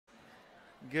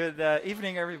Good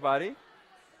evening, everybody.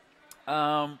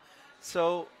 Um,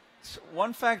 so,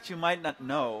 one fact you might not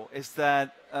know is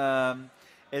that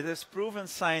it is proven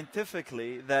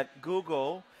scientifically that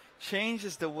Google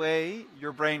changes the way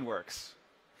your brain works.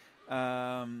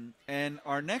 And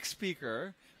our next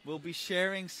speaker will be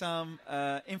sharing some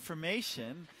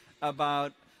information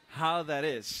about how that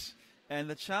is. And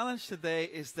the challenge today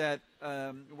is that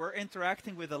we're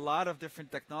interacting with a lot of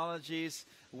different technologies,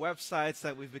 websites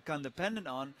that we've become dependent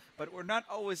on, but we're not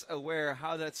always aware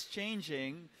how that's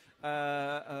changing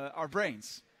our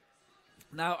brains.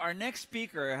 Now, our next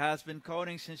speaker has been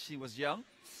coding since she was young,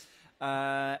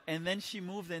 and then she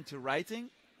moved into writing,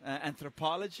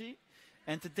 anthropology,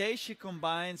 and today she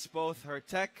combines both her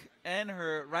tech and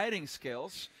her writing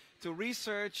skills to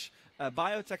research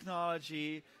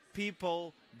biotechnology,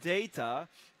 people, data,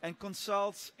 and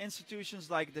consults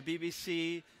institutions like the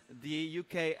BBC, the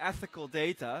UK Ethical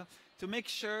Data, to make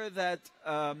sure that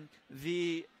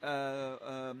the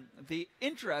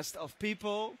interest of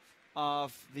people,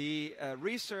 of the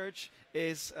research,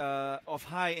 is of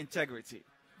high integrity.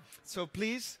 So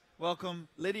please welcome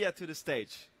Lydia to the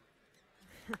stage.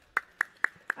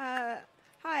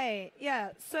 Hi.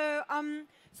 Yeah. So I'm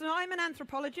an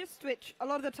anthropologist, which a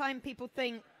lot of the time people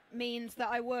think means that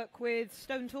I work with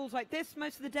stone tools like this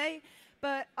most of the day.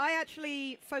 But I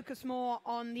actually focus more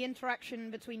on the interaction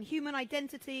between human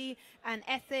identity and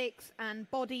ethics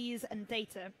and bodies and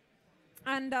data.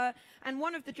 And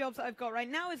one of the jobs that I've got right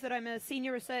now is that I'm a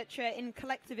senior researcher in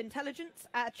collective intelligence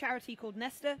at a charity called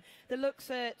Nesta that looks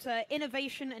at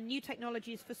innovation and new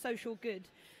technologies for social good.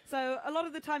 So a lot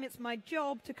of the time it's my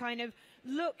job to kind of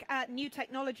look at new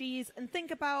technologies and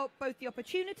think about both the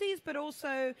opportunities but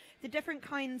also the different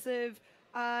kinds of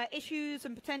issues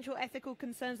and potential ethical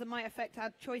concerns that might affect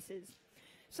our choices.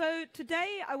 So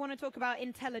today I want to talk about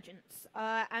intelligence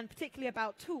and particularly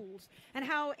about tools and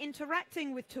how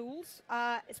interacting with tools,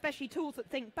 especially tools that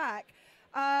think back,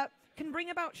 can bring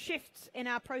about shifts in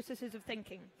our processes of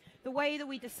thinking. The way that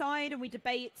we decide and we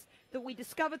debate, that we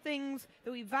discover things,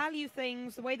 that we value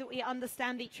things, the way that we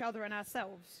understand each other and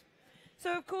ourselves.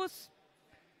 So of course,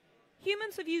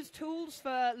 humans have used tools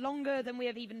for longer than we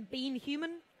have even been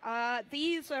human.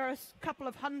 These are a couple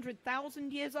of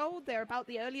 100,000 years old. They're about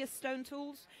the earliest stone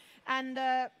tools. And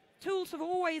tools have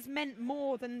always meant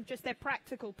more than just their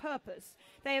practical purpose.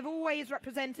 They have always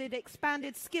represented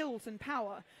expanded skills and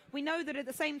power. We know that at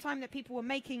the same time that people were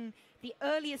making the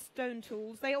earliest stone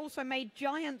tools, they also made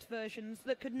giant versions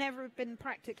that could never have been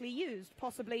practically used,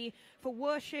 possibly for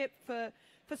worship, for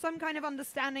some kind of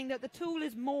understanding that the tool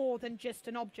is more than just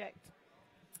an object.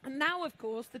 And now, of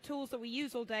course, the tools that we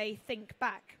use all day think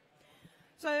back.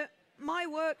 So my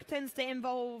work tends to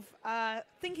involve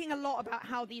thinking a lot about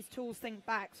how these tools think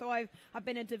back. So I've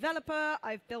been a developer,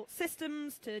 I've built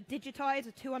systems to digitize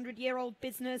a 200-year-old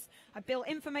business, I've built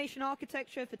information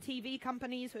architecture for TV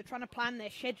companies who are trying to plan their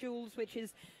schedules, which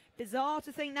is bizarre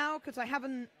to think now because I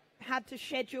haven't had to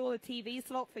schedule a TV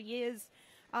slot for years.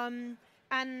 I've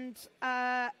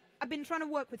been trying to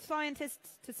work with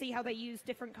scientists to see how they use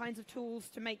different kinds of tools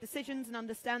to make decisions and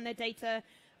understand their data.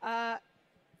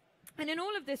 And in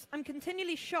all of this, I'm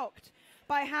continually shocked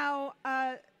by how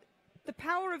the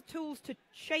power of tools to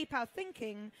shape our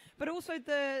thinking, but also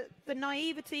the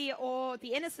naivety or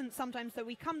the innocence sometimes that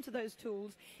we come to those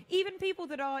tools. Even people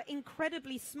that are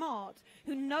incredibly smart,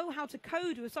 who know how to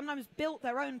code, who have sometimes built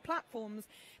their own platforms,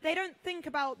 they don't think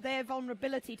about their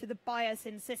vulnerability to the bias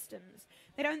in systems.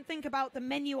 They don't think about the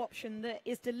menu option that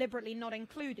is deliberately not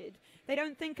included. They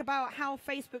don't think about how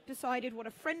Facebook decided what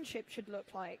a friendship should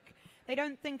look like. They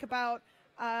don't think about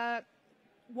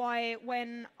why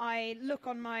when I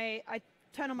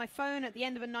turn on my phone at the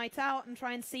end of a night out and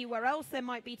try and see where else there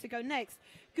might be to go next,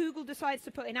 Google decides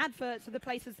to put in adverts for the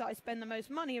places that I spend the most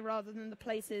money rather than the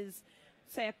places,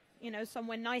 say,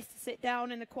 somewhere nice to sit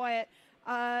down in the quiet,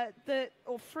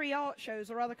 or free art shows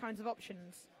or other kinds of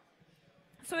options.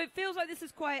 So it feels like this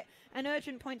is quite an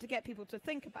urgent point to get people to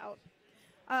think about.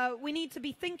 We need to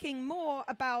be thinking more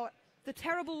about the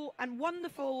terrible and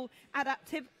wonderful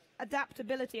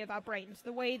adaptability of our brains,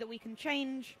 the way that we can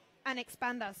change and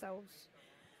expand ourselves.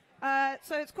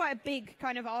 So it's quite a big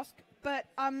kind of ask, but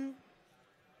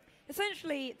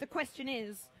essentially the question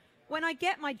is, when I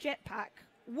get my jetpack,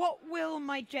 what will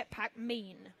my jetpack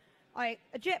mean? A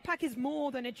jetpack is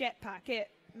more than a jetpack. It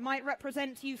might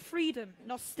represent to you freedom,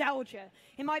 nostalgia.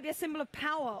 It might be a symbol of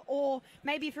power, or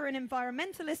maybe if you're an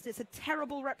environmentalist, it's a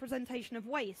terrible representation of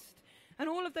waste. And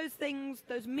all of those things,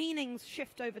 those meanings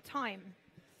shift over time.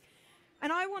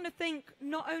 And I want to think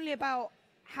not only about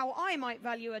how I might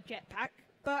value a jetpack,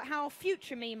 but how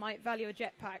future me might value a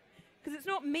jetpack. because it's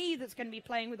not me that's going to be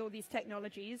playing with all these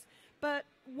technologies, but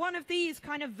one of these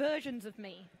kind of versions of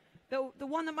me, the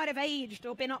one that might have aged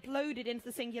or been uploaded into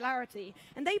the singularity.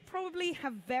 And they probably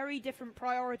have very different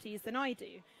priorities than I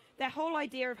do. Their whole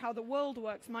idea of how the world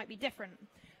works might be different.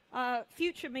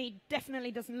 Future me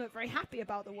definitely doesn't look very happy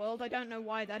about the world. I don't know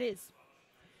why that is.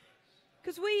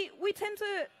 Because we tend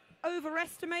to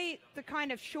overestimate the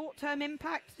kind of short-term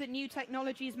impact that new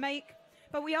technologies make,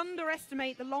 but we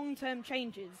underestimate the long-term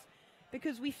changes,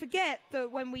 because we forget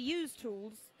that when we use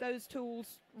tools, those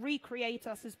tools recreate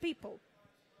us as people.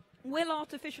 Will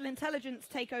artificial intelligence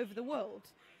take over the world?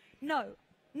 No,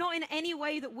 not in any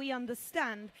way that we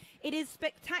understand. It is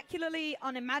spectacularly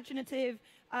unimaginative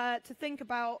to think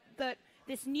about that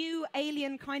this new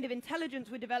alien kind of intelligence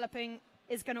we're developing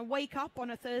is going to wake up on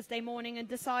a Thursday morning and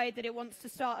decide that it wants to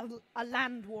start a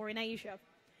land war in Asia.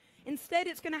 Instead,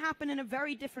 it's going to happen in a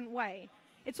very different way.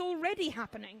 It's already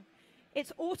happening.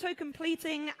 It's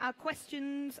auto-completing our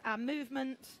questions, our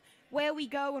movements, where we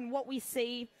go and what we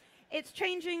see. It's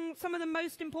changing some of the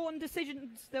most important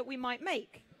decisions that we might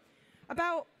make.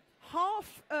 About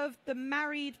half of the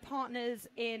married partners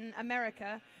in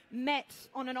America met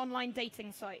on an online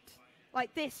dating site.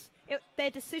 Like this,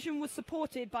 their decision was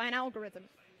supported by an algorithm.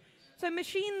 So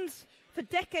machines, for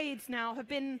decades now, have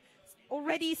been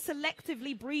already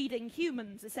selectively breeding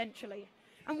humans, essentially.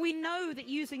 And we know that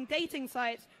using dating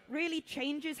sites really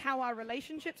changes how our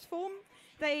relationships form.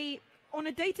 On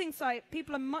a dating site,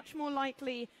 people are much more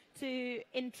likely to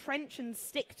entrench and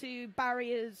stick to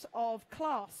barriers of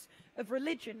class, of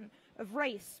religion, of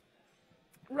race.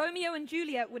 Romeo and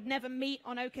Juliet would never meet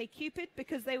on OkCupid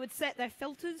because they would set their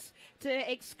filters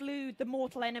to exclude the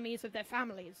mortal enemies of their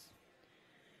families.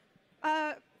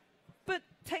 But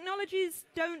technologies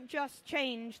don't just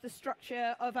change the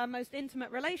structure of our most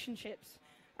intimate relationships.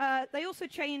 They also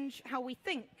change how we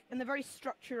think and the very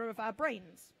structure of our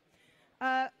brains.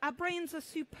 Our brains are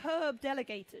superb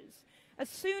delegators. As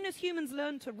soon as humans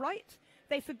learned to write,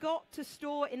 they forgot to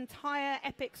store entire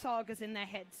epic sagas in their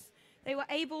heads. They were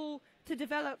able to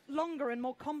develop longer and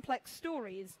more complex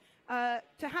stories,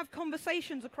 to have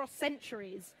conversations across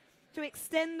centuries, to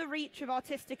extend the reach of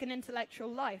artistic and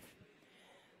intellectual life.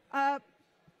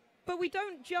 But we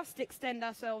don't just extend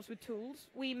ourselves with tools,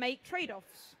 we make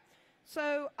trade-offs.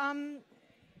 So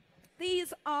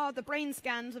these are the brain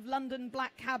scans of London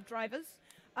black cab drivers.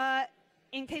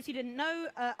 In case you didn't know,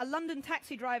 a London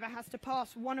taxi driver has to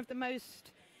pass one of the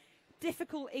most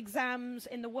difficult exams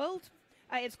in the world.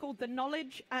 It's called the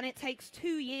Knowledge, and it takes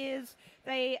 2 years.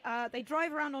 They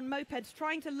drive around on mopeds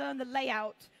trying to learn the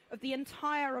layout of the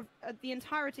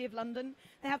entirety of London.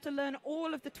 They have to learn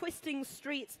all of the twisting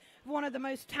streets of one of the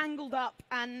most tangled up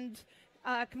and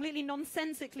completely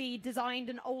nonsensically designed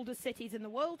and oldest cities in the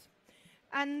world.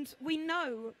 And we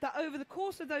know that over the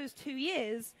course of those 2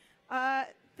 years, the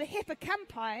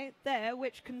hippocampi there,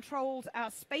 which controls our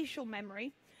spatial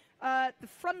memory, the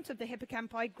front of the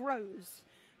hippocampi grows.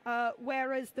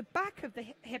 Whereas the back of the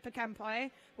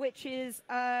hippocampi, which is,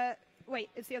 wait,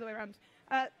 it's the other way around.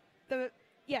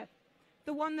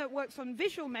 The one that works on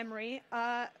visual memory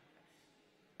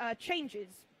changes.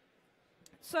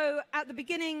 So at the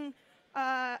beginning,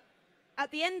 at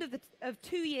the end of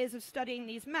 2 years of studying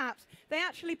these maps, they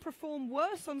actually perform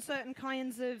worse on certain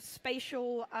kinds of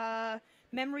spatial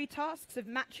memory tasks of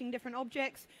matching different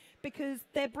objects, because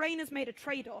their brain has made a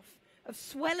trade-off of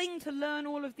swelling to learn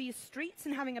all of these streets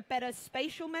and having a better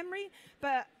spatial memory,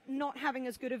 but not having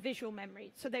as good a visual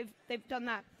memory. So they've done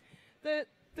that.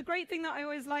 The great thing that I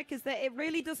always like is that it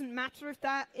really doesn't matter if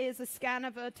that is a scan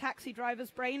of a taxi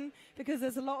driver's brain, because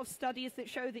there's a lot of studies that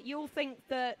show that you'll think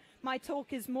that my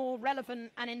talk is more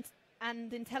relevant and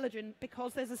intelligent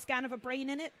because there's a scan of a brain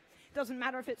in it. It doesn't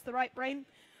matter if it's the right brain,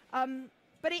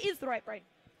 but it is the right brain.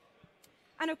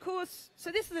 And of course, so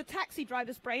this is a taxi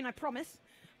driver's brain, I promise.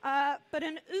 But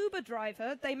an Uber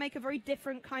driver, they make a very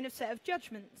different kind of set of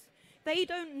judgments. They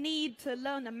don't need to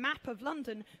learn a map of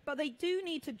London, but they do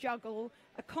need to juggle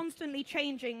a constantly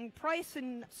changing price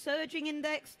and surging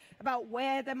index about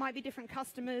where there might be different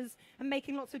customers and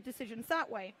making lots of decisions that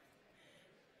way.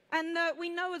 And we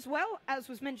know as well, as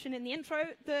was mentioned in the intro,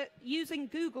 that using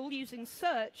Google, using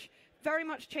search, very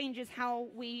much changes how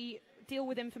we deal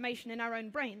with information in our own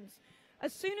brains.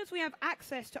 As soon as we have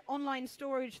access to online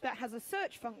storage that has a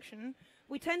search function,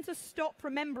 we tend to stop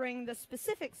remembering the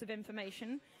specifics of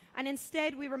information, and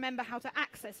instead we remember how to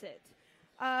access it.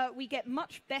 We get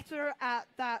much better at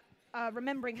that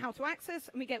remembering how to access,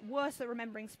 and we get worse at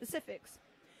remembering specifics.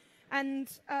 And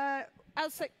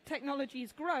as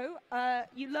technologies grow,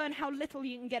 you learn how little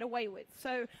you can get away with.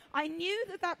 So I knew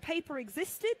that that paper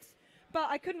existed, but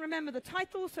I couldn't remember the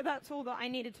title, so that's all that I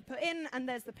needed to put in, and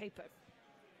there's the paper.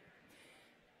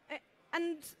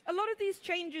 And a lot of these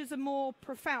changes are more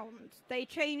profound. They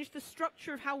change the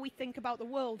structure of how we think about the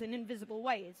world in invisible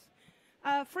ways.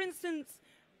 For instance,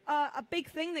 a big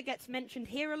thing that gets mentioned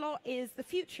here a lot is the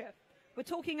future. We're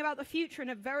talking about the future in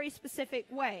a very specific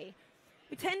way.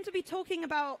 We tend to be talking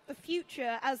about the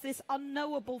future as this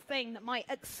unknowable thing that might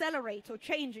accelerate or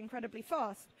change incredibly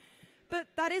fast. But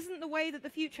that isn't the way that the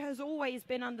future has always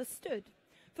been understood.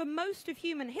 For most of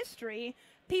human history,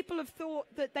 people have thought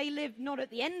that they lived not at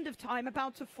the end of time,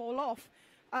 about to fall off,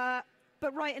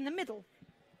 but right in the middle.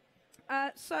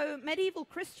 So medieval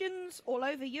Christians all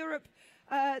over Europe,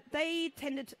 they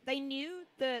knew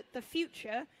that the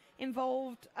future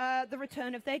involved the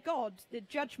return of their God, the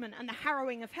judgment and the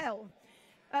harrowing of hell.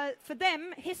 For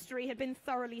them, history had been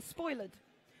thoroughly spoiled.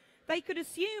 They could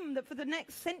assume that for the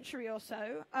next century or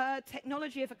so,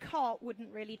 technology of a cart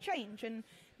wouldn't really change, and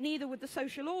neither would the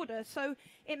social order. So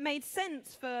it made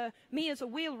sense for me as a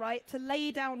wheelwright to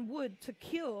lay down wood to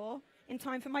cure in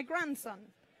time for my grandson,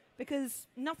 because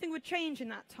nothing would change in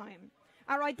that time.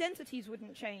 Our identities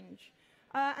wouldn't change.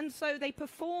 And so they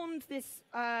performed this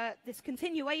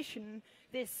continuation,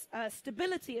 this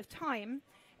stability of time,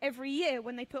 every year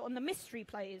when they put on the mystery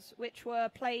plays, which were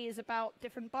plays about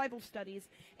different Bible studies.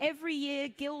 Every year,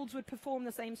 guilds would perform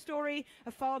the same story.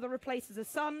 A father replaces a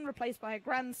son, replaced by a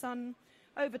grandson.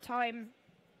 Over time,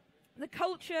 the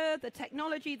culture, the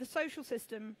technology, the social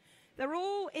system, they're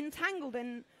all entangled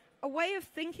in a way of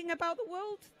thinking about the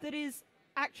world that is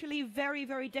actually very,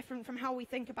 very different from how we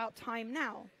think about time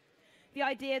now. The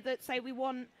idea that, say, we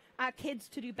want our kids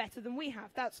to do better than we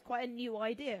have, that's quite a new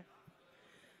idea.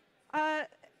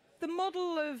 The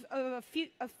model of a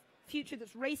future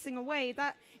that's racing away,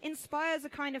 that inspires a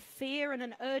kind of fear and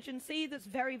an urgency that's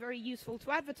very, very useful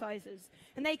to advertisers.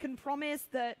 And they can promise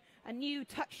that a new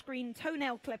touchscreen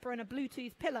toenail clipper and a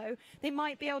Bluetooth pillow, they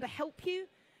might be able to help you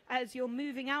as you're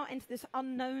moving out into this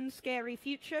unknown, scary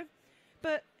future.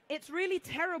 But it's really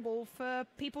terrible for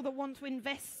people that want to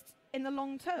invest in the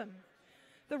long term.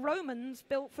 The Romans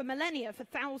built for millennia, for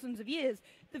thousands of years.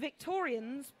 The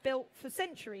Victorians built for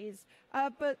centuries.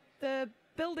 But the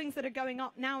buildings that are going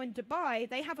up now in Dubai,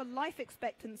 they have a life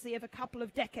expectancy of a couple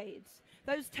of decades.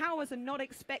 Those towers are not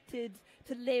expected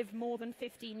to live more than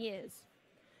 15 years.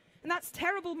 And that's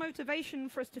terrible motivation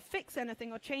for us to fix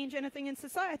anything or change anything in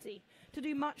society, to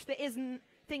do much that isn't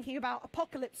thinking about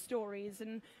apocalypse stories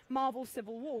and Marvel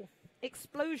Civil War,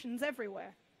 explosions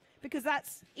everywhere, because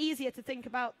that's easier to think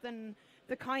about than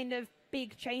the kind of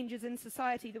big changes in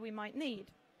society that we might need.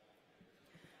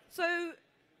 So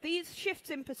these shifts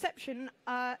in perception,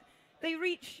 they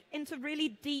reach into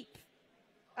really deep,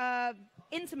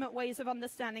 intimate ways of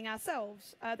understanding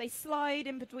ourselves. They slide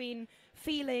in between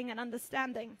feeling and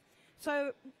understanding.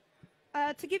 So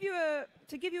to give you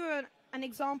an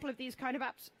example of these kind of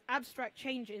abstract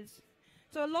changes,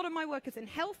 so a lot of my work is in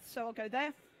health, so I'll go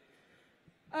there.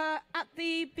 At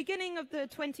the beginning of the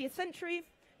 20th century,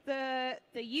 the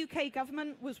UK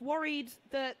government was worried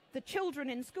that the children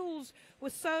in schools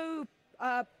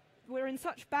were in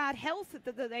such bad health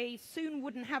that they soon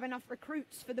wouldn't have enough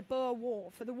recruits for the Boer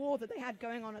War, for the war that they had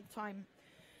going on at the time.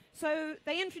 So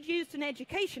they introduced an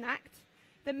Education Act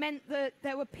that meant that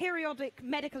there were periodic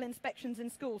medical inspections in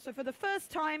schools. So for the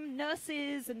first time,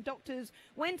 nurses and doctors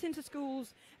went into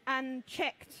schools and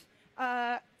checked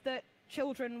that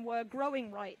children were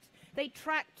growing right. They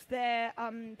tracked their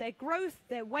growth,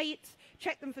 their weight,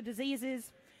 checked them for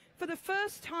diseases. For the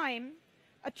first time,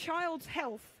 a child's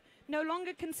health no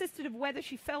longer consisted of whether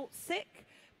she felt sick,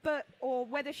 or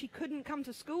whether she couldn't come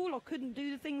to school or couldn't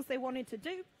do the things they wanted to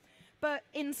do, but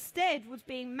instead was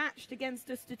being matched against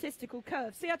a statistical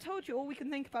curve. See, I told you all we can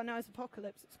think about now is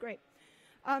apocalypse. It's great.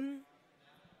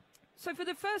 So for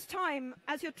the first time,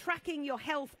 as you're tracking your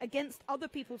health against other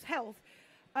people's health,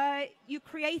 you're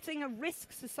creating a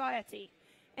risk society,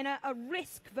 and a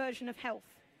risk version of health.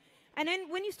 And then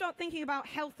when you start thinking about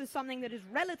health as something that is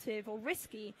relative or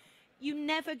risky, you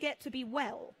never get to be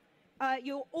well.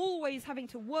 You're always having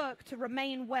to work to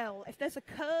remain well. If there's a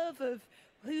curve of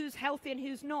who's healthy and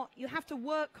who's not, you have to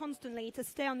work constantly to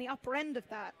stay on the upper end of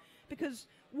that, because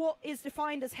what is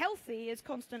defined as healthy is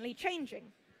constantly changing.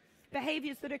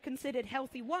 Behaviors that are considered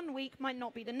healthy one week might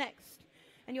not be the next.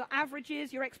 And your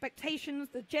averages, your expectations,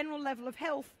 the general level of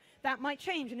health, that might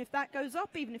change. And if that goes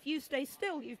up, even if you stay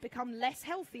still, you've become less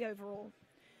healthy overall.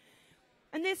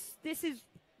 And this is,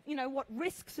 what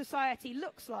risk society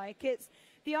looks like. It's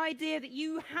the idea that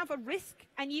you have a risk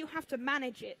and you have to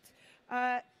manage it.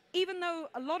 Even though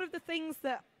a lot of the things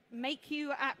that make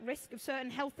you at risk of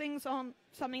certain health things aren't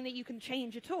something that you can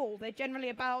change at all. They're generally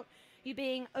about you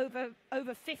being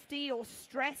over 50 or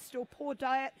stressed or poor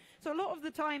diet. So a lot of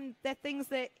the time, they're things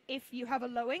that if you have a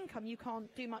low income, you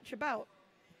can't do much about.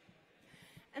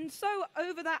 And so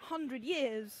over that 100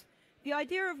 years, the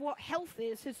idea of what health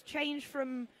is has changed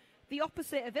from the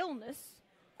opposite of illness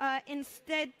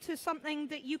instead to something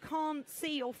that you can't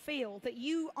see or feel, that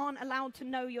you aren't allowed to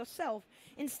know yourself.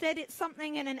 Instead, it's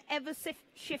something in an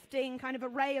ever-shifting kind of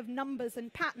array of numbers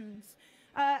and patterns.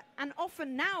 And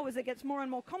often now, as it gets more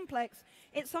and more complex,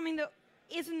 it's something that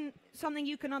isn't something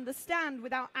you can understand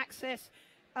without access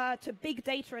to big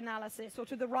data analysis or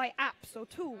to the right apps or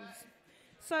tools.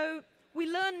 So we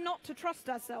learn not to trust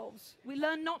ourselves. We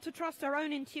learn not to trust our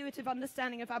own intuitive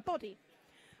understanding of our body.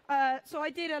 So I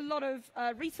did a lot of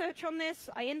research on this.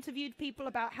 I interviewed people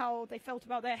about how they felt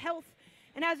about their health.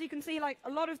 And as you can see, like a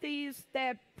lot of these,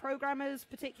 they're programmers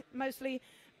mostly,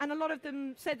 and a lot of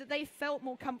them said that they felt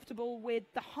more comfortable with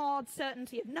the hard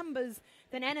certainty of numbers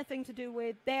than anything to do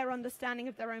with their understanding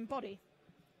of their own body,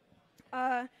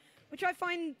 which I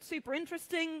find super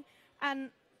interesting, and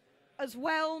as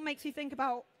well makes you think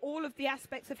about all of the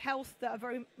aspects of health that are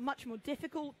very much more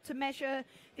difficult to measure,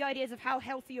 the ideas of how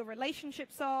healthy your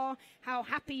relationships are, how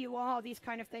happy you are, these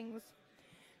kind of things.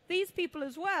 These people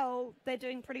as well, they're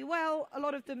doing pretty well. A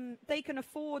lot of them, they can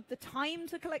afford the time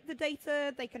to collect the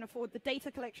data, they can afford the data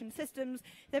collection systems,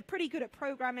 they're pretty good at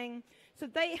programming, so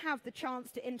they have the chance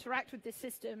to interact with this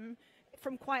system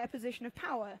from quite a position of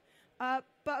power.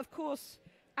 But of course,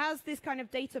 as this kind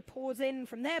of data pours in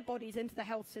from their bodies into the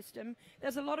health system,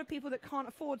 there's a lot of people that can't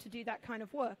afford to do that kind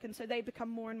of work, and so they become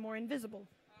more and more invisible.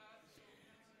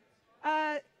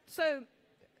 So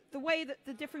the way that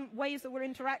the different ways that we're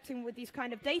interacting with these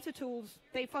kind of data tools,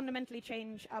 they fundamentally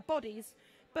change our bodies,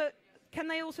 but can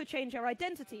they also change our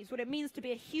identities, what it means to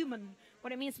be a human,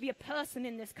 what it means to be a person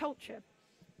in this culture?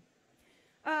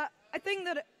 I think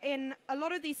that in a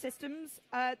lot of these systems,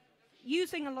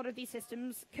 using a lot of these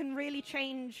systems can really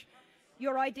change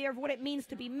your idea of what it means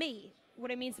to be me,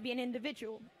 what it means to be an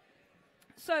individual.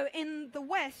 So in the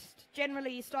West,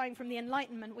 generally starting from the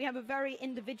Enlightenment, we have a very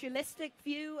individualistic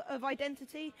view of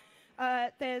identity.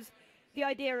 There's the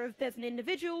idea of there's an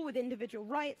individual with individual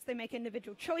rights, they make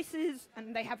individual choices,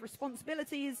 and they have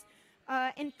responsibilities,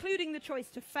 including the choice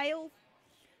to fail.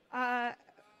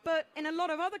 But in a lot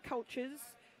of other cultures,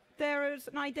 there is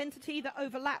an identity that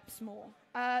overlaps more.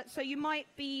 So you might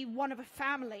be one of a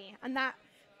family, and that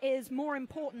is more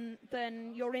important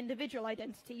than your individual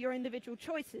identity, your individual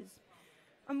choices.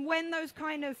 And when those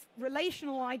kind of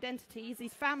relational identities,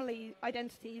 these family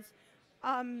identities,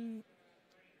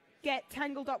 get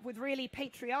tangled up with really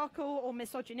patriarchal or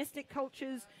misogynistic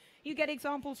cultures, you get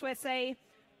examples where, say,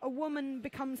 a woman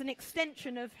becomes an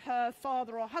extension of her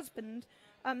father or husband.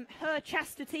 Her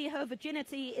chastity, her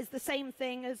virginity is the same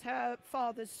thing as her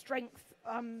father's strength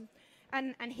and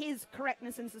his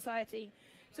correctness in society.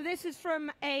 So this is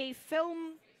from a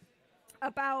film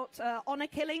about honor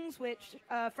killings, which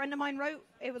a friend of mine wrote.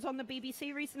 It was on the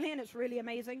BBC recently, and it's really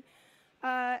amazing.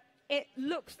 It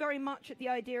looks very much at the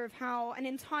idea of how an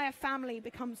entire family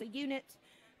becomes a unit,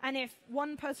 and if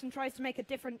one person tries to make a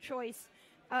different choice,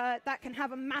 that can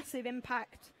have a massive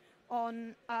impact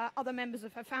on other members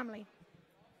of her family.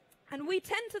 And we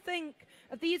tend to think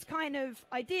of these kind of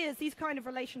ideas, these kind of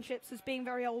relationships, as being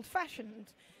very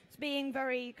old-fashioned, as being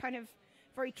very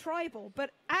tribal, but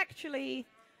actually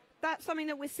that's something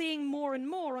that we're seeing more and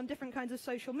more on different kinds of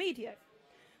social media.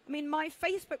 I mean, my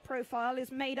Facebook profile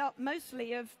is made up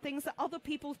mostly of things that other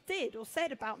people did or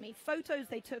said about me, photos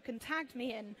they took and tagged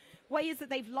me in, ways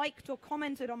that they've liked or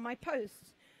commented on my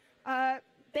posts,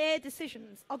 their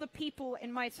decisions, other people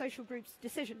in my social group's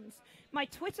decisions. My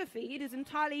Twitter feed is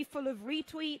entirely full of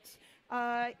retweets.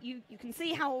 You can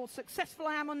see how successful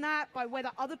I am on that by whether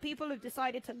other people have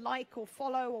decided to like or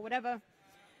follow or whatever.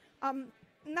 And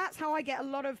that's how I get a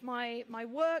lot of my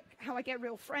work, how I get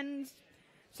real friends.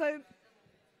 So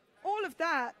all of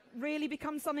that really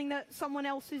becomes something that someone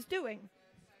else is doing.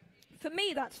 For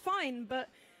me, that's fine, but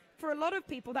for a lot of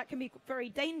people, that can be very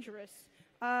dangerous.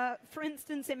 For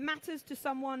instance, it matters to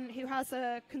someone who has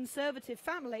a conservative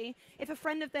family if a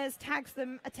friend of theirs tags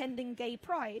them attending gay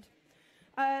pride.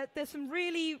 There's some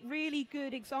really, really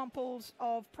good examples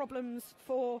of problems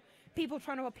for people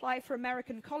trying to apply for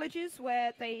American colleges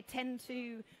where they tend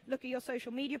to look at your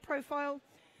social media profile.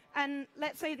 And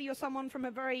let's say that you're someone from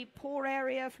a very poor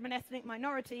area, from an ethnic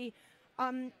minority.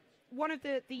 One of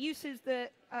the uses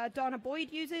that Dana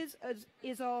Boyd uses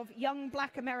is of young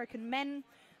black American men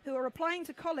who are applying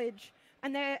to college,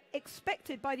 and they're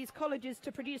expected by these colleges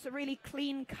to produce a really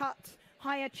clean-cut,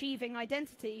 high-achieving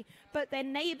identity. But their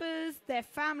neighbors, their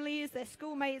families, their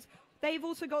schoolmates they've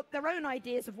also got their own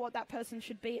ideas of what that person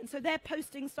should be. And so they're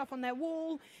posting stuff on their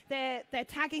wall, they're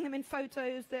tagging them in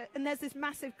photos, and there's this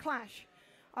massive clash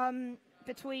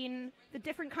between the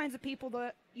different kinds of people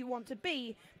that you want to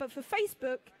be. But for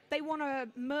Facebook, they want to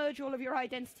merge all of your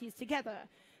identities together.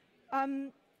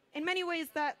 In many ways,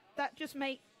 that just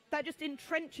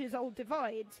entrenches old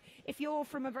divides. If you're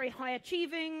from a very high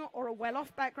achieving or a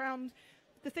well-off background,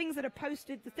 the things that are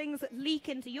posted, the things that leak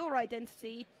into your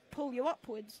identity pull you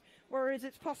upwards, whereas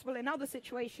it's possible in other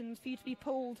situations for you to be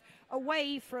pulled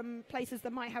away from places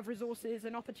that might have resources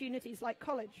and opportunities like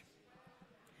college.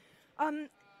 And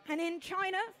in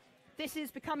China, this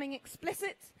is becoming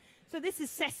explicit. So this is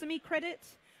Sesame credit.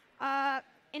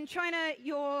 In China,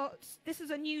 this is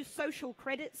a new social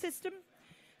credit system.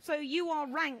 So you are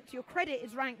ranked, your credit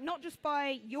is ranked not just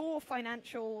by your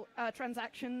financial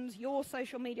transactions, your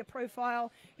social media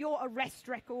profile, your arrest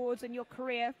records and your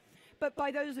career, but by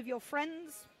those of your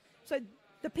friends. So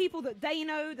the people that they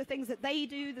know, the things that they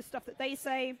do, the stuff that they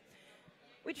say,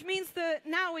 which means that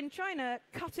now in China,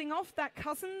 cutting off that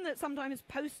cousin that sometimes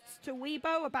posts to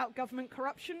Weibo about government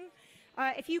corruption,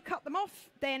 if you cut them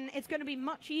off, then it's going to be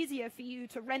much easier for you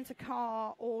to rent a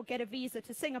car or get a visa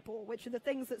to Singapore, which are the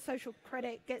things that social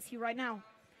credit gets you right now.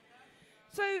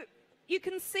 So you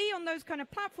can see on those kind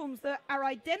of platforms that our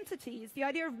identities, the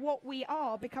idea of what we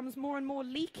are, becomes more and more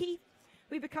leaky.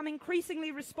 We become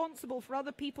increasingly responsible for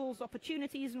other people's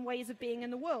opportunities and ways of being in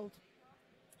the world.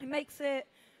 It makes it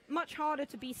much harder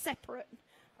to be separate,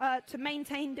 to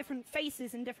maintain different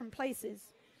faces in different places.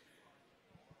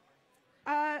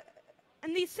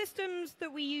 And these systems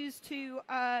that we use to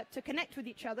connect with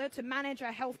each other, to manage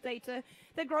our health data,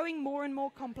 they're growing more and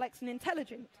more complex and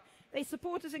intelligent. They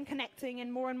support us in connecting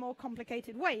in more and more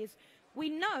complicated ways. We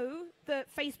know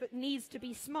that Facebook needs to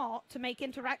be smart to make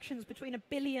interactions between 1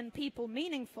 billion people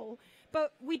meaningful,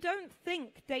 but we don't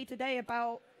think day to day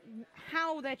about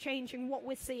how they're changing what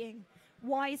we're seeing,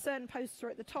 why certain posts are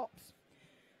at the tops.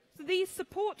 So these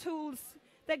support tools,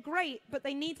 they're great, but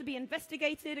they need to be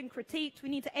investigated and critiqued. We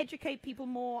need to educate people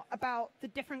more about the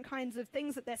different kinds of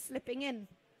things that they're slipping in.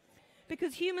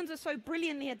 Because humans are so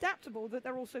brilliantly adaptable that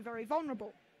they're also very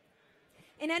vulnerable.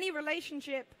 In any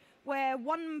relationship where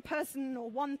one person or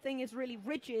one thing is really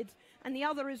rigid and the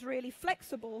other is really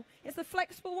flexible, it's the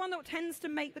flexible one that tends to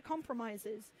make the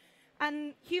compromises.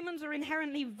 And humans are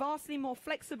inherently vastly more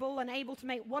flexible and able to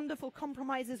make wonderful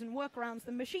compromises and workarounds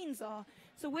than machines are.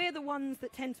 So we're the ones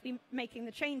that tend to be making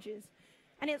the changes.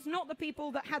 And it's not the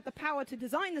people that had the power to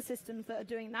design the systems that are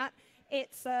doing that.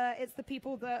 It's the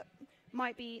people that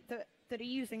might be that are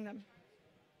using them.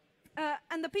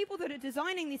 And the people that are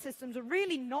designing these systems are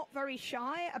really not very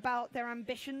shy about their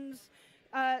ambitions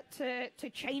to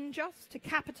change us, to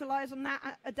capitalize on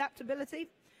that adaptability.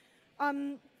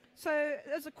 So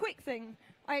as a quick thing,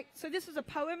 so this is a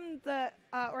poem that,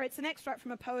 or it's an extract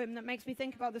from a poem that makes me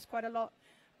think about this quite a lot.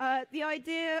 The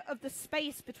idea of the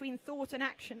space between thought and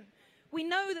action. We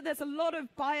know that there's a lot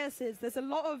of biases, there's a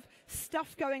lot of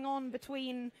stuff going on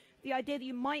between the idea that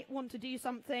you might want to do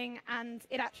something and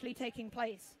it actually taking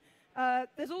place.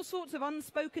 There's all sorts of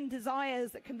unspoken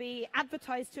desires that can be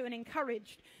advertised to and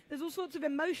encouraged. There's all sorts of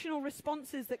emotional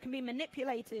responses that can be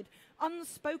manipulated,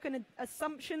 unspoken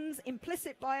assumptions,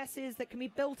 implicit biases that can be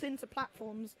built into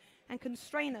platforms and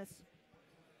constrain us.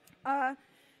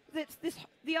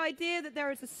 The idea that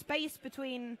there is a space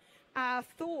between our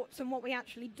thoughts and what we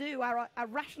actually do, our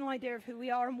rational idea of who we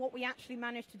are and what we actually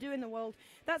manage to do in the world,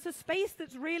 that's a space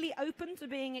that's really open to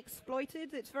being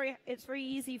exploited. It's very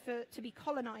easy to be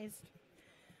colonized.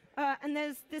 And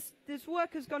there's this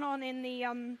work has gone on in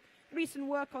the recent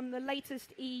work on the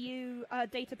latest EU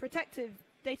data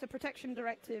protection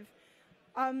directive,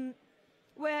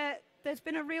 where there's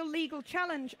been a real legal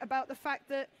challenge about the fact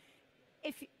that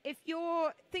if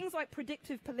you're things like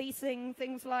predictive policing,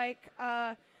 things like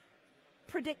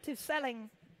predictive selling,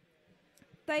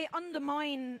 they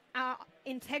undermine our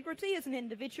integrity as an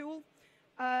individual,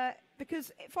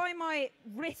 because if I might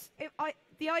risk,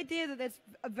 the idea that there's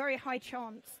a very high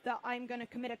chance that I'm going to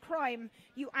commit a crime,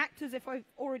 you act as if I've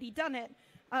already done it.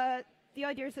 The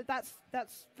idea is that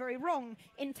that's very wrong.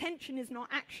 Intention is not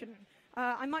action.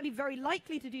 I might be very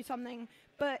likely to do something,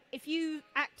 but if you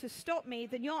act to stop me,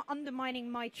 then you're undermining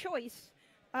my choice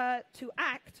to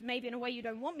act, maybe in a way you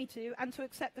don't want me to, and to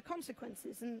accept the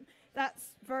consequences. And that's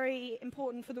very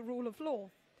important for the rule of law.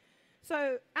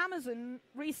 So Amazon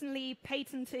recently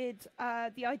patented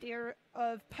the idea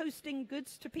of posting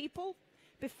goods to people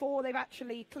before they've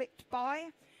actually clicked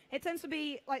buy. It tends to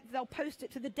be like they'll post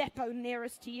it to the depot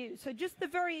nearest to you. So just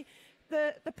the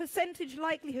percentage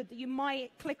likelihood that you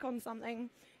might click on something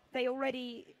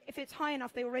if it's high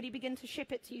enough, they already begin to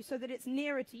ship it to you so that it's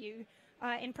nearer to you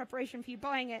in preparation for you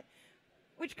buying it,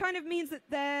 which kind of means that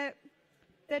they're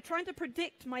trying to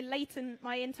predict my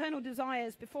internal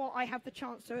desires before I have the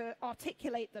chance to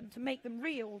articulate them, to make them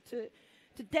real, to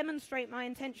demonstrate my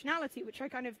intentionality, which I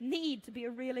kind of need to be a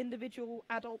real individual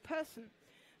adult person.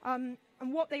 And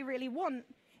what they really want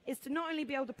is to not only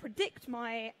be able to predict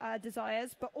my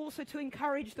desires, but also to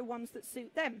encourage the ones that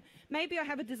suit them. Maybe I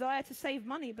have a desire to save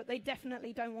money, but they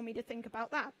definitely don't want me to think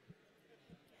about that.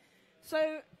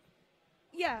 So,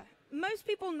 yeah, most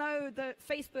people know that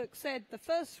Facebook said the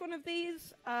first one of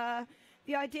these,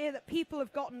 the idea that people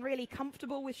have gotten really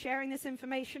comfortable with sharing this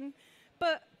information,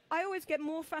 but I always get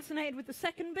more fascinated with the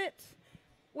second bit,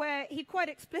 where he quite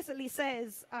explicitly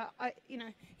says,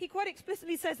 he quite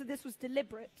explicitly says that this was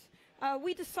deliberate.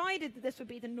 We decided that this would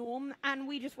be the norm, and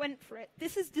we just went for it.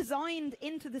 This is designed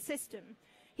into the system.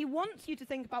 He wants you to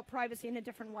think about privacy in a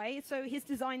different way, so he's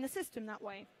designed the system that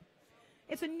way.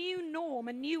 It's a new norm,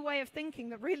 a new way of thinking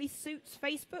that really suits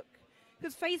Facebook,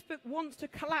 because Facebook wants to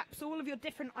collapse all of your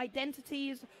different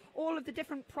identities, all of the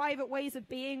different private ways of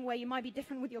being, where you might be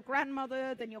different with your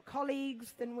grandmother, than your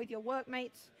colleagues, than with your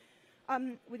workmates,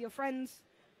 with your friends.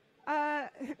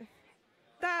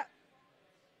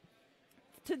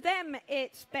 To them,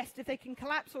 it's best if they can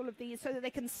collapse all of these so that they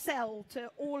can sell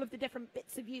to all of the different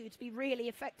bits of you to be really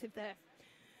effective there.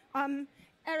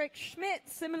 Eric Schmidt,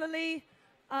 similarly,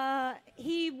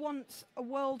 he wants a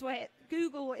world where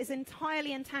Google is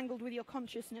entirely entangled with your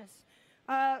consciousness.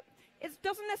 It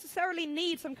doesn't necessarily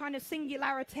need some kind of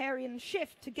singularitarian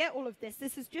shift to get all of this.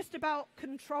 This is just about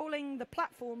controlling the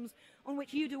platforms on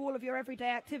which you do all of your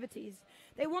everyday activities.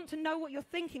 They want to know what you're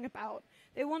thinking about.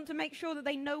 They want to make sure that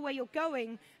they know where you're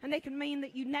going, and they can mean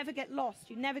that you never get lost,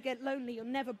 you never get lonely, you're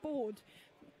never bored.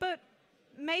 But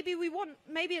maybe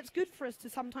it's good for us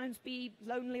to sometimes be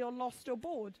lonely or lost or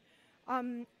bored.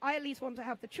 I at least want to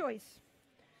have the choice.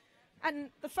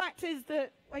 And the fact is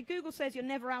that, like Google says, you're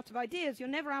never out of ideas. You're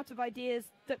never out of ideas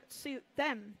that suit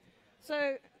them.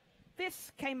 So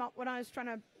this came up when I was trying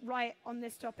to write on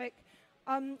this topic.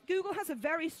 Google has a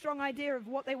very strong idea of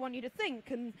what they want you to think.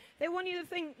 And they want you to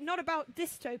think not about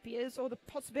dystopias or the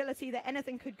possibility that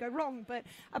anything could go wrong, but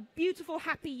a beautiful,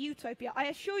 happy utopia. I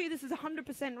assure you this is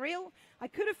 100% real. I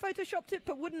could have photoshopped it,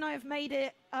 but wouldn't I have made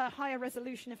it a higher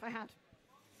resolution if I had?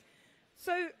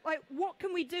 So, like, what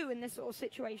can we do in this sort of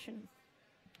situation?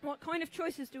 What kind of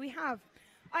choices do we have?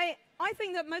 I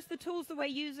think that most of the tools that we're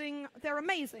using, they're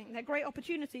amazing. They're great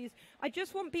opportunities. I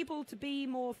just want people to be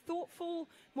more thoughtful,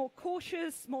 more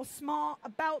cautious, more smart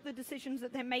about the decisions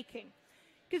that they're making.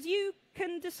 Because you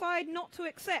can decide not to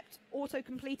accept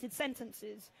auto-completed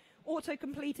sentences,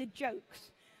 auto-completed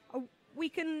jokes. We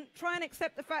can try and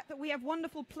accept the fact that we have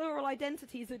wonderful plural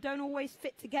identities that don't always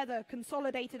fit together,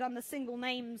 consolidated under single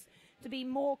names to be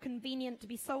more convenient to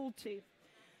be sold to.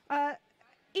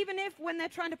 Even if, when they're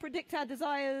trying to predict our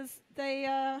desires, they,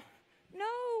 no,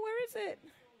 where is it?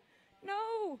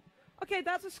 No. Okay,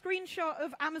 that's a screenshot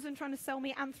of Amazon trying to sell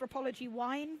me anthropology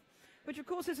wine, which of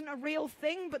course isn't a real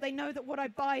thing, but they know that what I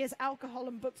buy is alcohol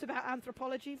and books about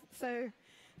anthropology, so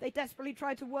they desperately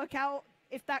tried to work out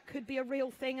if that could be a real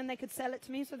thing and they could sell it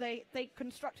to me, so they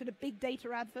constructed a big data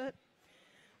advert.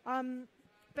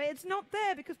 But it's not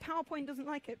there because PowerPoint doesn't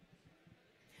like it.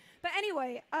 But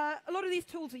anyway, a lot of these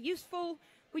tools are useful.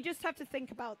 We just have to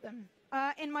think about them.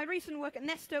 In my recent work at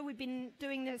Nesta, we've been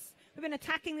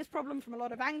attacking this problem from a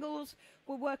lot of angles.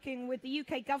 We're working with the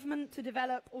UK government to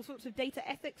develop all sorts of data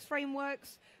ethics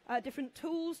frameworks, different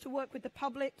tools to work with the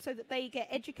public so that they get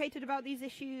educated about these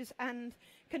issues and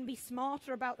can be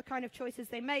smarter about the kind of choices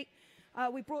they make.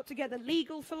 We brought together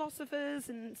legal philosophers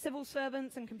and civil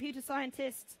servants and computer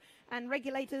scientists and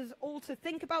regulators all to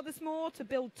think about this more, to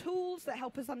build tools that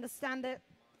help us understand it.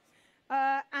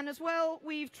 And as well,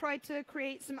 we've tried to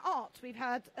create some art. We've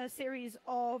had a series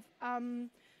of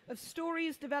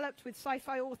stories developed with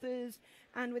sci-fi authors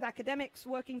and with academics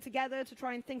working together to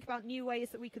try and think about new ways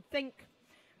that we could think,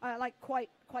 like quite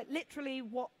literally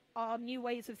what are new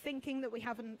ways of thinking that we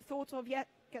haven't thought of yet.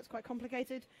 It gets quite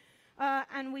complicated.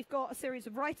 And we've got a series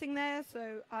of writing there,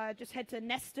 so just head to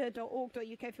nesta.org.uk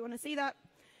if you want to see that.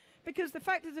 Because the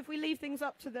fact is, if we leave things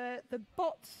up to the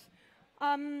bots,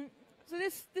 so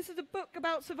this is a book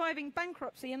about surviving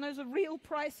bankruptcy, and those are real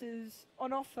prices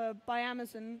on offer by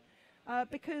Amazon,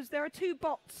 because there are two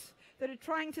bots that are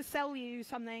trying to sell you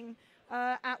something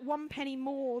at 1 penny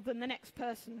more than the next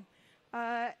person.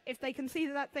 If they can see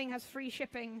that that thing has free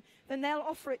shipping, then they'll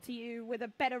offer it to you with a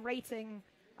better rating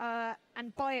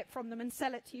and buy it from them and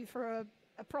sell it to you for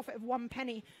a profit of 1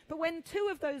 penny. But when two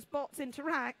of those bots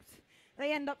interact,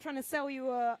 they end up trying to sell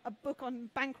you a book on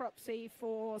bankruptcy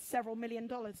for several $1 million.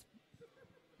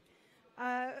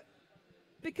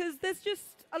 Because there's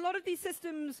just a lot of these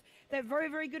systems, they're very,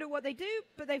 very good at what they do,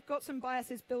 but they've got some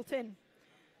biases built in.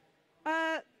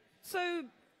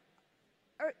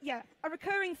 Yeah, a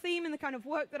recurring theme in the kind of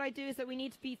work that I do is that we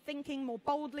need to be thinking more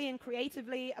boldly and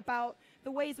creatively about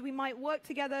the ways that we might work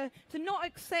together to not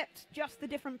accept just the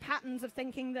different patterns of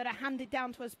thinking that are handed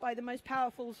down to us by the most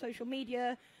powerful social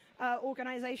media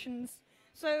organizations.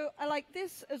 So I like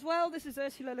this as well. This is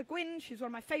Ursula Le Guin. She's one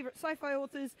of my favorite sci-fi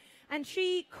authors. And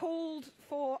she called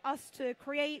for us to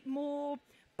create more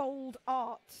bold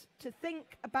art, to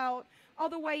think about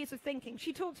other ways of thinking.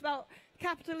 She talks about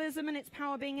capitalism and its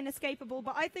power being inescapable,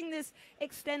 but I think this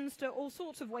extends to all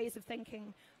sorts of ways of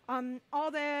thinking.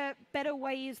 Are there better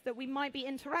ways that we might be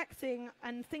interacting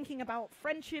and thinking about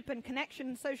friendship and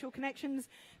connection, social connections,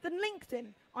 than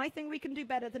LinkedIn? I think we can do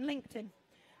better than LinkedIn.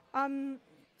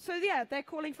 So yeah, they're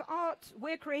calling for art.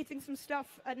 We're creating some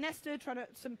stuff at Nesta,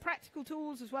 some practical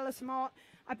tools as well as some art.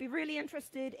 I'd be really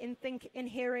interested in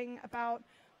hearing about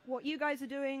what you guys are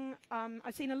doing.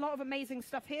 I've seen a lot of amazing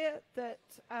stuff here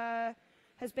that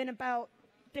has been about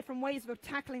different ways of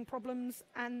tackling problems,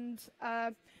 and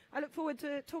I look forward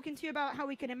to talking to you about how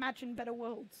we can imagine better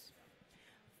worlds.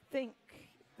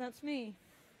 That's me.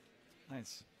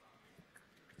 Nice.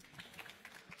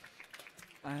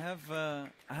 I have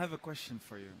a question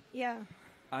for you. Yeah.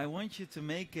 I want you to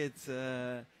make it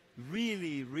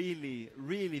really, really,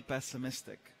 really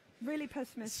pessimistic. Really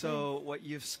pessimistic. So what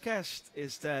you've sketched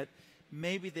is that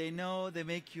maybe they know they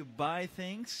make you buy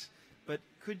things, but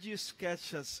could you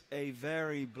sketch us a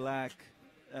very black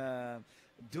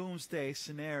doomsday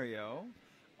scenario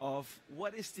of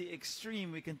what is the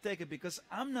extreme we can take it? Because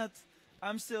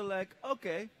I'm still like,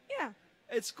 okay, yeah,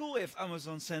 it's cool if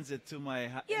Amazon sends it to my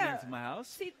to my house.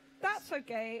 See, that's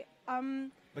okay.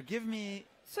 But give me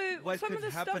what could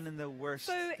happen in the worst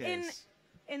case.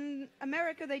 In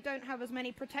America, they don't have as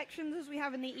many protections as we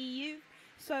have in the EU,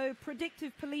 so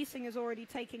predictive policing is already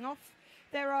taking off.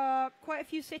 There are quite a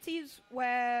few cities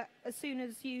where as soon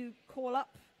as you call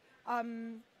up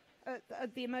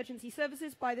the emergency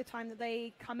services, by the time that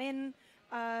they come in,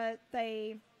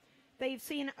 they've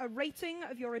seen a rating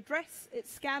of your address.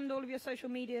 It's scanned all of your social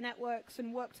media networks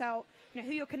and worked out who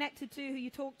you're connected to, who you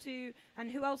talk to,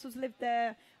 and who else has lived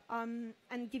there, and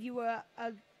give you a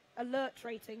alert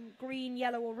rating, green,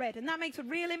 yellow, or red. And that makes a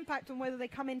real impact on whether they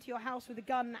come into your house with a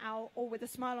gun out or with a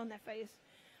smile on their face.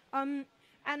 And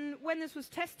when this was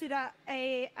tested at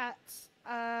a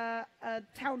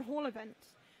town hall event,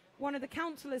 one of the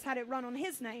councillors had it run on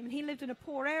his name, and he lived in a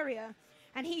poor area,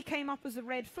 and he came up as a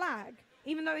red flag,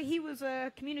 even though he was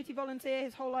a community volunteer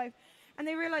his whole life. And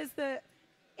they realized that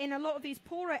in a lot of these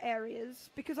poorer areas,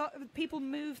 because people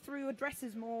move through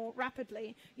addresses more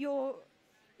rapidly, you're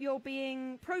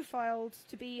being profiled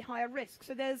to be higher risk.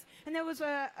 So there was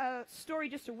a story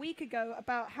just a week ago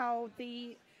about how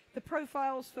the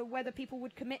profiles for whether people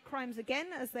would commit crimes again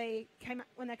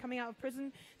when they're coming out of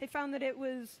prison, they found that it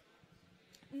was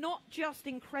not just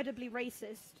incredibly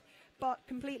racist, but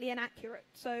completely inaccurate.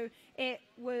 So it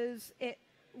was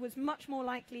much more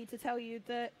likely to tell you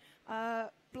that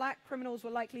black criminals were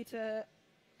likely to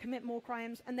commit more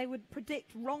crimes, and they would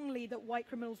predict wrongly that white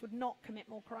criminals would not commit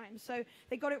more crimes. So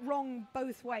they got it wrong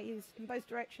both ways, in both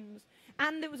directions.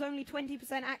 And it was only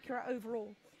 20% accurate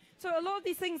overall. So a lot of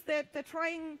these things, they're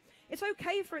trying, it's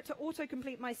okay for it to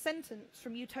autocomplete my sentence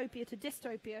from utopia to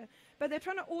dystopia, but they're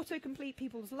trying to autocomplete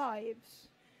people's lives.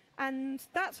 And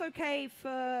that's okay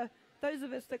for those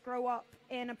of us that grow up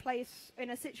in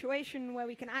a situation where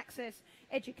we can access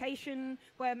education,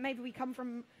 where maybe we come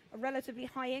from a relatively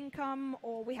high income,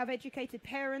 or we have educated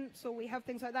parents, or we have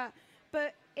things like that.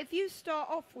 But if you start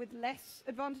off with less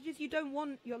advantages, you don't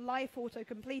want your life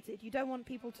auto-completed. You don't want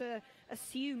people to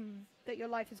assume that your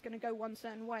life is going to go one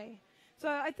certain way. So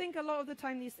I think a lot of the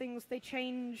time these things, they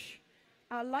change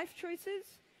life choices,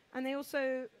 and they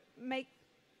also make,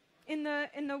 in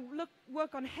the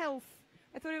work on health,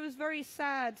 I thought it was very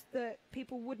sad that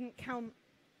people wouldn't count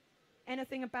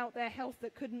anything about their health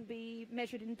that couldn't be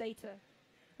measured in data.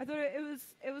 I thought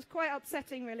it was quite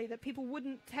upsetting, really, that people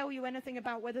wouldn't tell you anything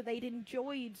about whether they'd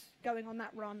enjoyed going on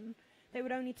that run. They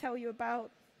would only tell you about,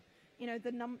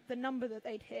 the number that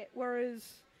they'd hit.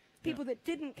 Whereas people that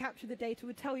didn't capture the data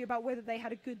would tell you about whether they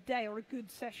had a good day or a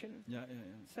good session. Yeah.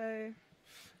 So,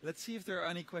 let's see if there are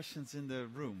any questions in the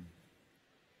room.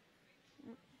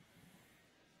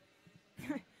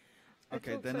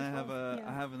 Okay, then I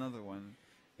have another one.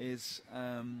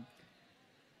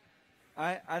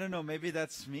 I don't know, maybe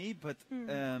that's me, but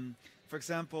for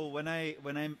example, when I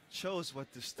chose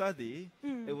what to study,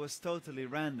 it was totally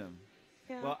random.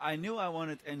 Yeah. Well, I knew I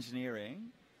wanted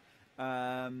engineering,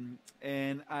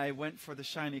 and I went for the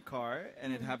shiny car,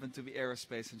 and it happened to be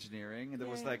aerospace engineering, and there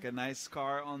was like a nice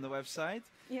car on the website.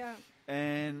 Yeah.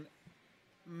 And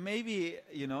maybe,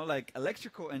 you know, like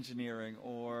electrical engineering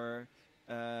or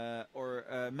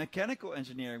mechanical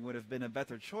engineering would have been a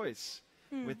better choice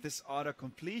with this auto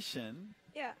completion.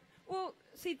 Yeah. Well,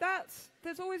 see,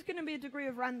 there's always going to be a degree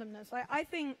of randomness. I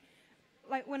think,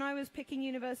 like, when I was picking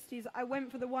universities, I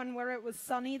went for the one where it was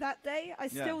sunny that day. I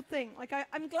still think, like,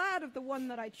 I'm glad of the one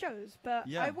that I chose, but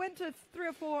I went to 3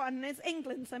 or 4, and it's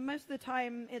England, so most of the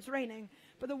time it's raining.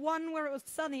 But the one where it was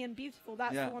sunny and beautiful,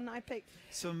 that's the one that I picked.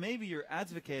 So maybe you're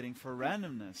advocating for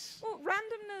randomness. Well,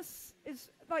 randomness is,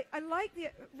 like, I like the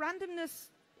randomness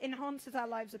enhances our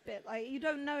lives a bit. Like, you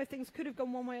don't know if things could have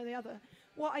gone one way or the other.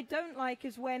 What I don't like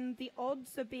is when the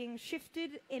odds are being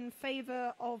shifted in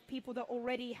favor of people that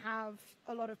already have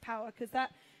a lot of power, because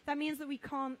that means that we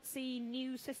can't see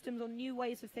new systems or new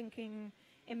ways of thinking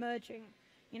emerging.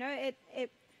 You know,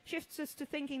 it shifts us to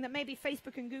thinking that maybe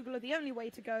Facebook and Google are the only way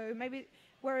to go, maybe,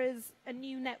 whereas a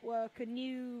new network, a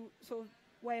new sort of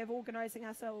way of organizing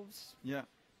ourselves. Yeah.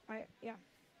 Right, yeah.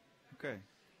 Okay.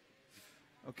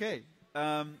 Okay.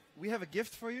 We have a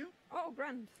gift for you. Oh,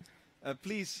 grand.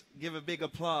 Please give a big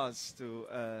applause to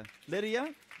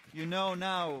Lydia. You know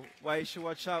now why you should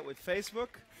watch out with Facebook.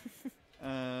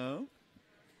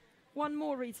 One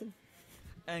more reason.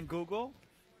 And Google.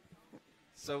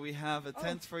 So we have a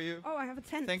tent for you. Oh, I have a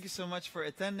tent. Thank you so much for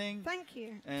attending. Thank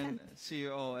you. And see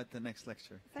you all at the next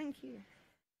lecture. Thank you.